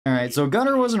Alright, so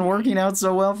Gunner wasn't working out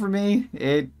so well for me.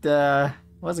 It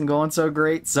wasn't going so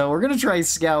great. So we're gonna try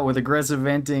Scout with aggressive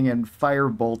venting and fire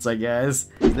bolts, I guess.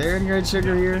 Is there any red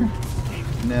sugar here?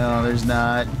 No, there's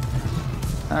not.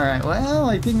 Alright, well,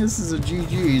 I think this is a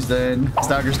GG's then.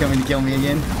 Stalker's coming to kill me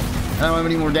again. I don't have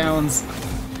any more downs.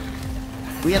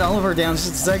 We had all of our downs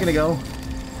just a second ago.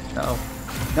 Uh oh.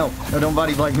 No, don't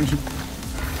body block me.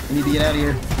 I need to get out of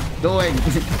here. Go away.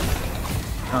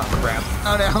 Oh crap.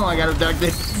 Oh no, I got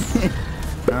abducted.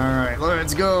 Alright,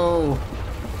 let's go.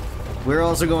 We're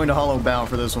also going to Hollow Bow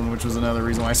for this one, which was another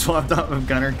reason why I swapped off of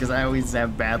Gunner, because I always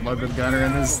have bad luck with Gunner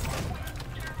in this.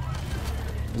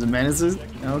 There's a Menace?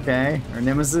 Okay. Or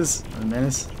Nemesis? Or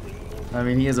Menace? I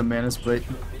mean, he is a menace, but...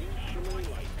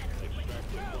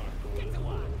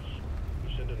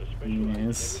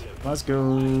 Yes. Let's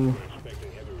go.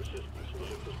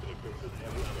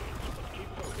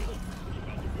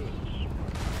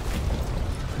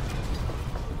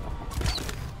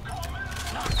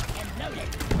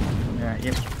 Alright,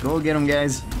 yep. Go get him,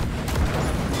 guys.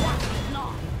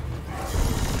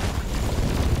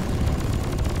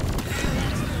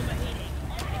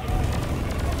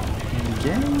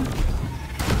 Okay.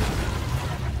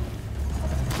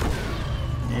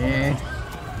 Yeah.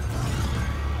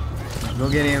 Go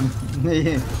get him.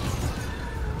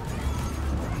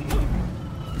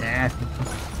 Yeah.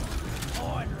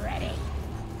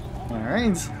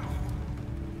 Alright.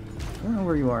 I don't know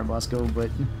where you are, Bosco,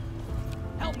 but...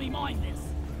 Help me mind this.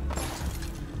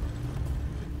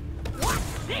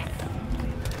 What's this?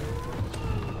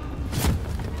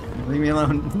 Leave me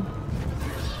alone.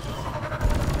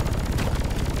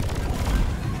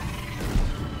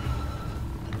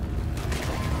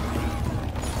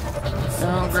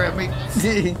 Don't grab me.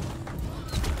 Okay.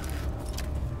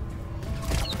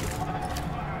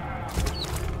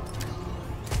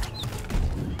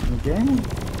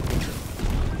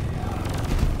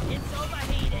 It's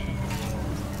overheated.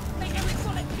 Make every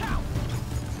bullet count.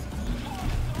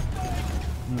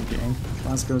 Okay.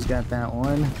 Bosco's got that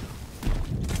one.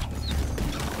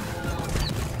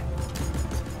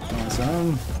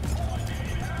 Awesome.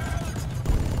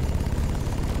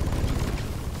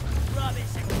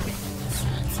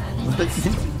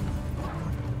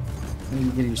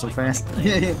 You get here so fast.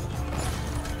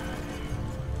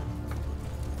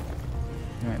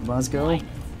 Alright, Bosco.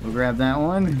 We'll grab that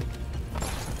one.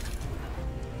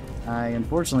 I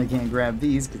unfortunately can't grab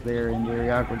these because they're in very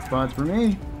awkward spots for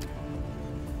me.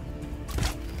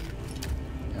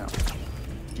 Oh.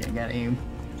 Okay, gotta aim.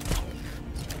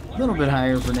 A little bit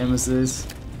higher for Nemesis.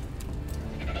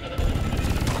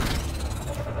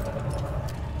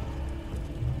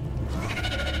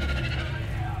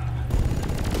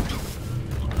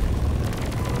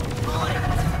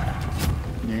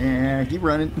 Yeah, keep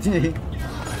running.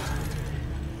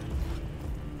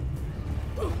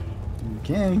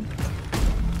 Okay.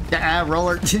 Ah,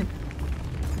 roller.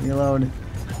 Reload.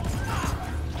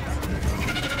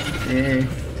 Yeah.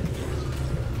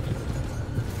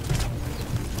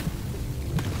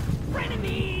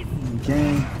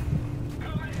 Okay.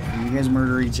 You guys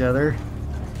murder each other.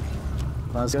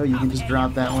 Bosco, you can just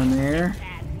drop that one there.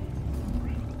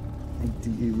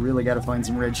 You really got to find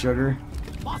some red sugar.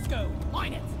 Bosco,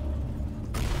 mine it.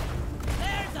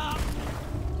 There's up.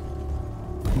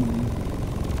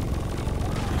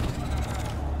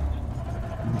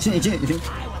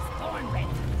 I was born red.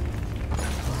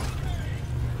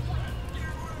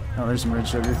 Oh, there's some red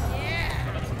sugar.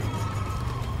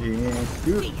 Yeah,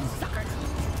 good. You sucker.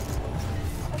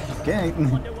 Okay.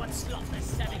 Wonder what slot they're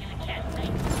setting in a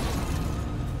canteen.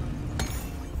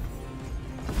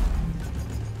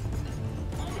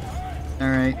 All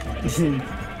right. Let's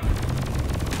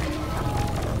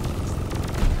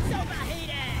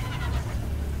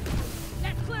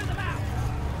clear them out.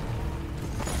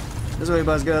 This way,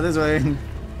 Bosco. This way.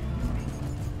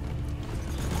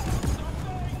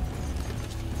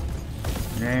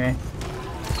 Yeah.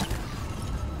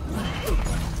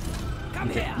 Come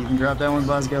here. You can drop that one,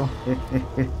 Bosco.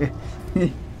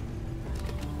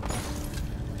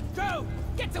 Go.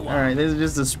 Get to work. All right, this is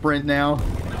just a sprint now.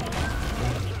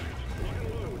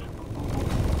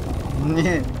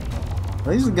 At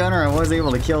least with Gunner, I was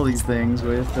able to kill these things.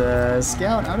 With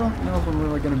Scout, I don't know if I'm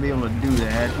really going to be able to do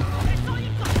that.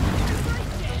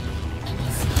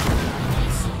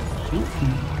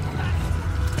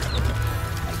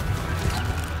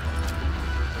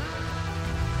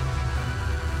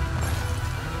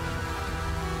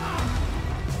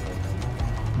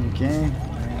 Okay.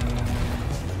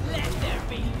 Let there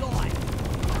be light.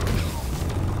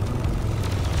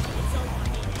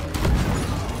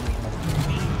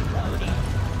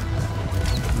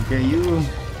 Okay, you.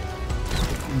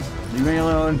 Leave me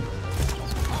alone.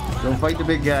 Go fight the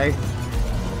big guy.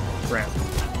 Crap.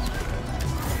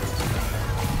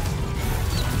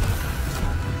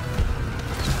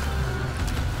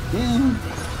 Yeah.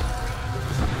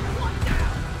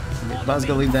 Bob's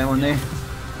gonna leave that one there.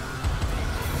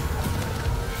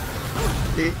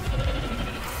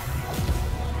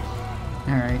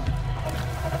 Alright.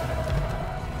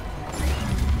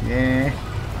 Yeah.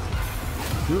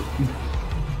 Oop.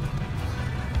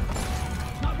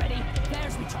 Not ready.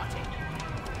 There's me trotting.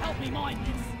 Help me mind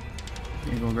this.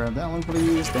 Okay, go grab that one,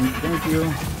 please. Thank you.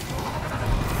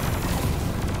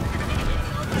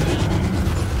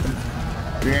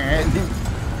 Yeah.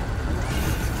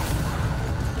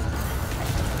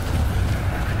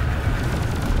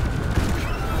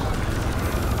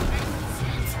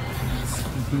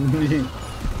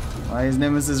 Why is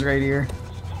Nemesis right here?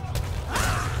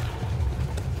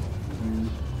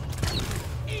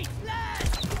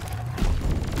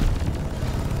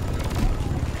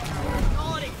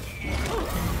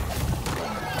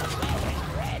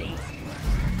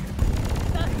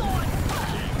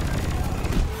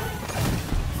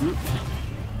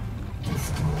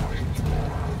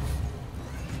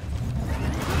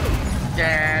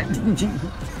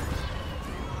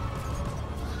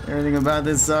 Everything about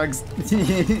this sucks.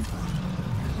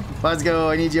 Let's go,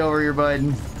 I need you over here,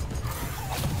 bud.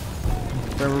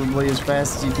 Preferably as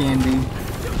fast as you can be.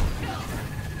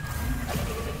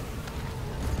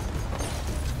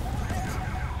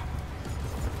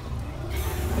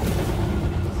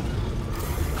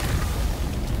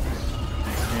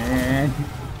 And...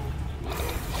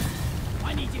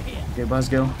 I need you here. okay, Buzz,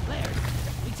 go.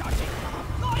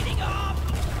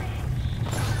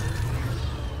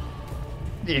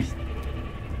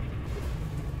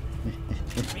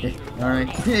 Alright.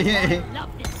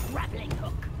 Love this grappling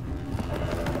hook.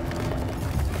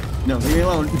 No, leave me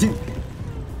alone.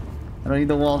 I don't need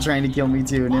the wall trying to kill me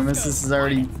too. Nemesis is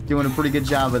already doing a pretty good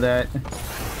job of that.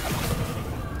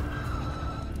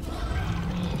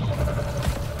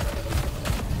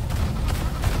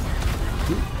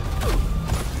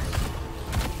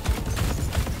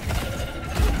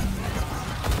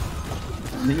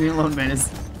 Leave me alone, Menace.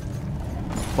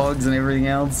 Bugs and everything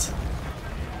else.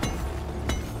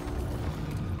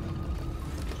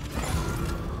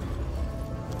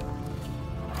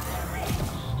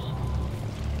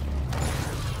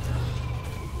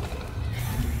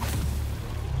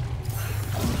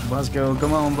 Bosco,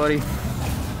 come on, buddy.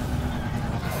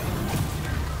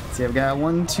 Let's see, I've got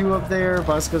 1, 2 up there.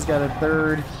 Bosco's got a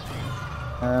 3rd.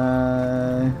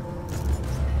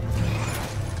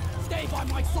 Stay by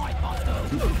my side, Bosco.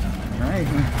 Alright.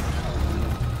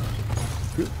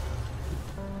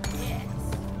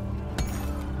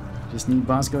 Just need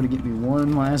Bosco to get me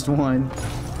one last one.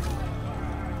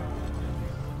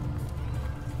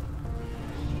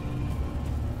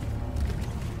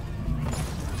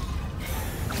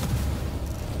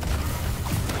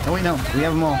 Oh wait, no, we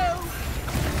have them all.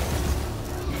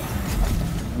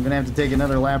 I'm gonna have to take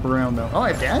another lap around though. Oh,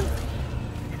 I can?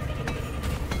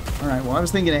 Alright, well I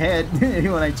was thinking ahead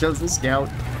when I chose the scout.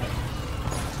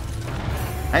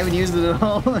 I haven't used it at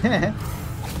all.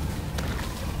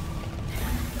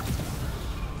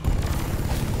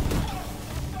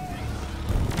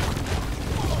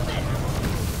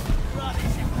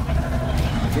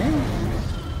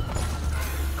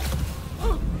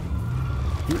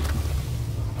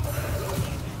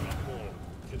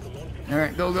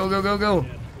 Alright, go, go, go, go, go.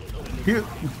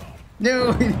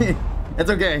 No! That's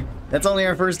okay. That's only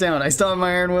our first down. I still have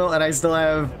my iron will, and I still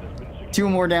have 2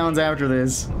 more downs after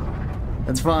this.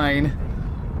 That's fine.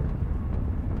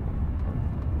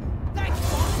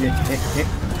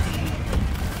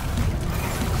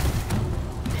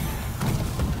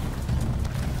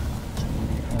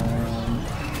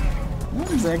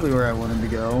 Not exactly where I wanted to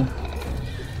go.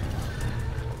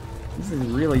 This is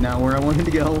really not where I wanted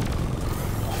to go.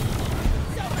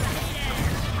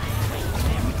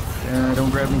 Don't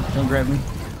grab me. Don't grab me.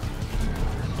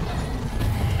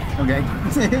 Okay.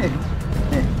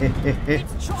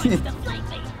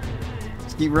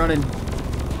 Just keep running.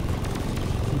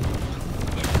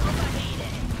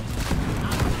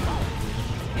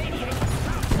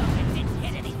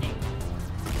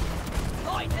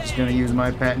 Just gonna use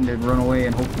my patented run away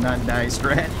and hope to not die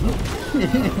strat.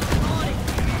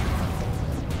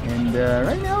 And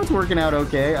right now it's working out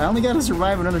okay. I only gotta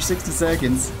survive another 60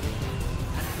 seconds.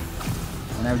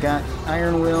 And I've got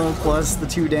Iron Will plus the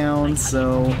 2 downs,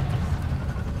 so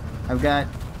I've got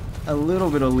a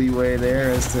little bit of leeway there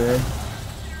as to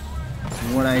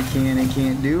what I can and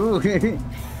can't do. They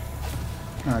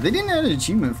didn't add an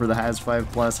achievement for the Has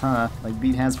 5 plus, huh? Like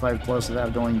beat Has 5 plus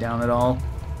without going down at all.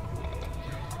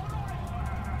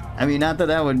 I mean, not that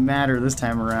that would matter this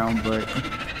time around, but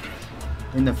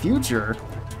in the future,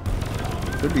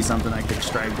 could be something I could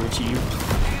strive to achieve.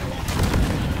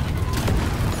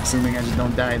 Assuming I just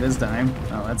don't die this time.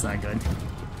 Oh, that's not good.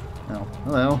 Oh,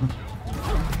 hello.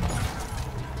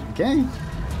 Okay.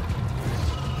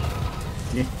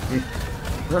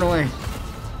 Run away.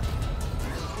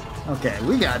 Okay,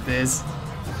 we got this.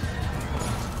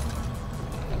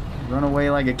 Run away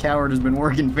like a coward has been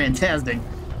working fantastic.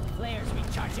 Flares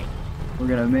recharging. We're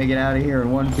gonna make it out of here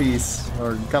in one piece,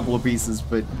 or a couple of pieces,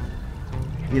 but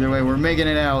either way, we're making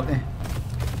it out.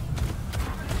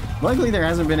 Luckily, there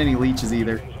hasn't been any leeches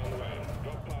either.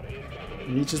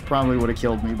 Leeches probably would have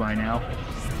killed me by now,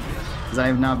 because I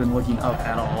have not been looking up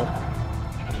at all.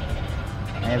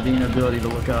 I have the inability to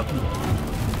look up.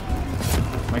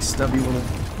 My stubby little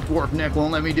dwarf neck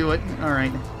won't let me do it.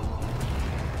 Alright.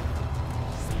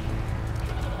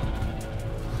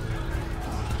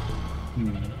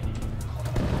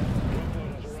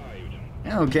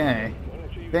 Okay.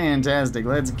 Fantastic.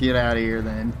 Let's get out of here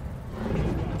then.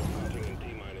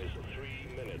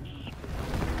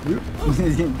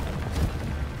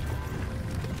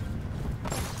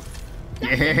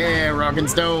 Yeah, rock and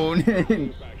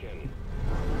stone.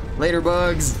 Later,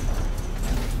 bugs.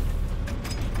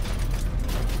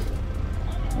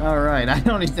 Alright, I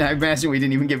imagine we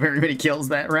didn't even get very many kills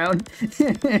that round.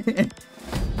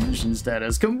 Mission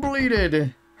status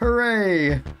completed.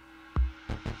 Hooray.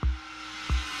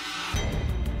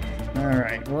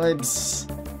 Alright, what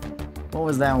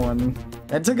was that one?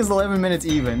 That took us 11 minutes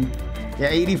even. Yeah,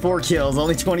 84 kills,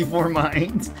 only 24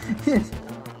 mines.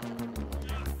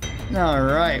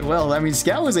 Alright, well, I mean,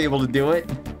 Scout was able to do it.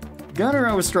 Gunner,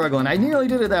 I was struggling. I nearly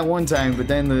did it that one time, but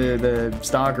then the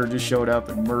Stalker just showed up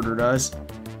and murdered us.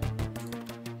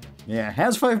 Yeah,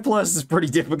 Has 5+ is pretty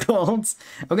difficult.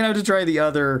 I'm gonna have to try the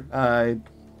other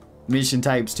mission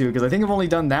types too, because I think I've only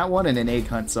done that one and an egg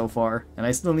hunt so far, and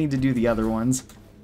I still need to do the other ones.